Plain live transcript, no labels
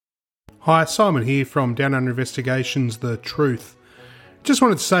Hi, Simon here from Down Under Investigations, The Truth. Just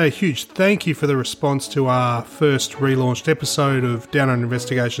wanted to say a huge thank you for the response to our first relaunched episode of Down Under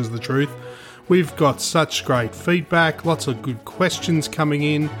Investigations, The Truth. We've got such great feedback, lots of good questions coming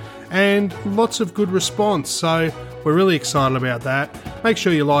in, and lots of good response, so we're really excited about that. Make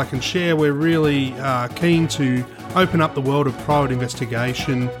sure you like and share. We're really keen to open up the world of private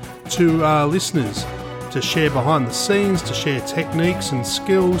investigation to our listeners, to share behind the scenes, to share techniques and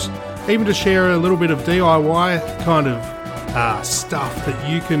skills, even to share a little bit of DIY kind of stuff that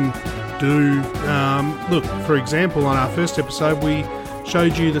you can do. Look, for example, on our first episode, we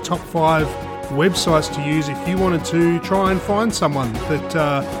showed you the top 5 websites to use if you wanted to try and find someone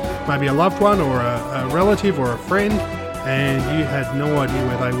that maybe a loved one or a relative or a friend, and you had no idea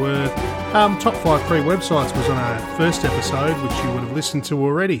where they were. Top 5 free websites was on our first episode, which you would have listened to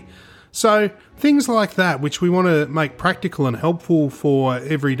already. So things like that, which we want to make practical and helpful for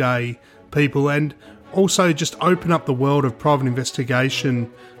everyday people, and also just open up the world of private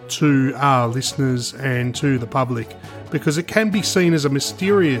investigation to our listeners and to the public, because it can be seen as a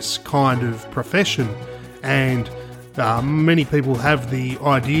mysterious kind of profession, and many people have the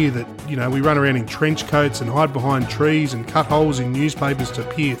idea that, you know, we run around in trench coats and hide behind trees and cut holes in newspapers to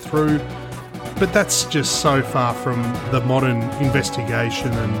peer through, but that's just so far from the modern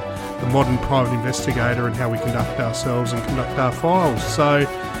investigation and the modern private investigator and how we conduct ourselves and conduct our files. So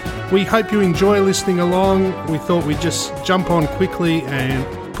we hope you enjoy listening along. We thought we'd just jump on quickly and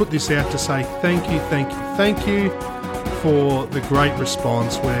put this out to say thank you for the great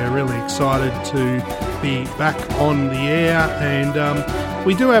response. We're really excited to be back on the air, and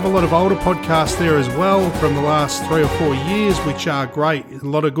we do have a lot of older podcasts there as well from the last 3 or 4 years, which are great. A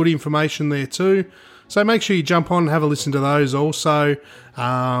lot of good information there too. So make sure you jump on and have a listen to those also.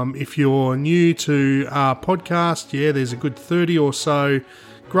 If you're new to our podcast, there's a good 30 or so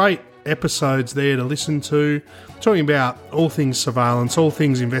great episodes there to listen to, talking about all things surveillance, all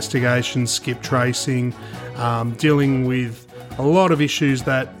things investigation, skip tracing, dealing with a lot of issues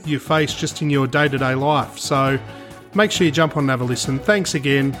that you face just in your day-to-day life. So make sure you jump on and have a listen. Thanks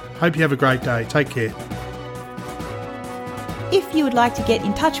again. Hope you have a great day. Take care. If you would like to get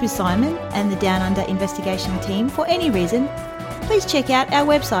in touch with Simon and the Down Under Investigation team for any reason, please check out our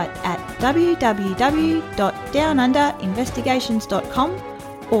website at www.downunderinvestigations.com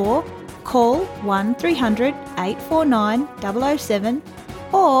or call 1300 849 007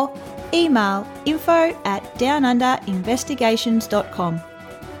 or email info@downunderinvestigations.com.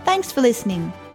 Thanks for listening.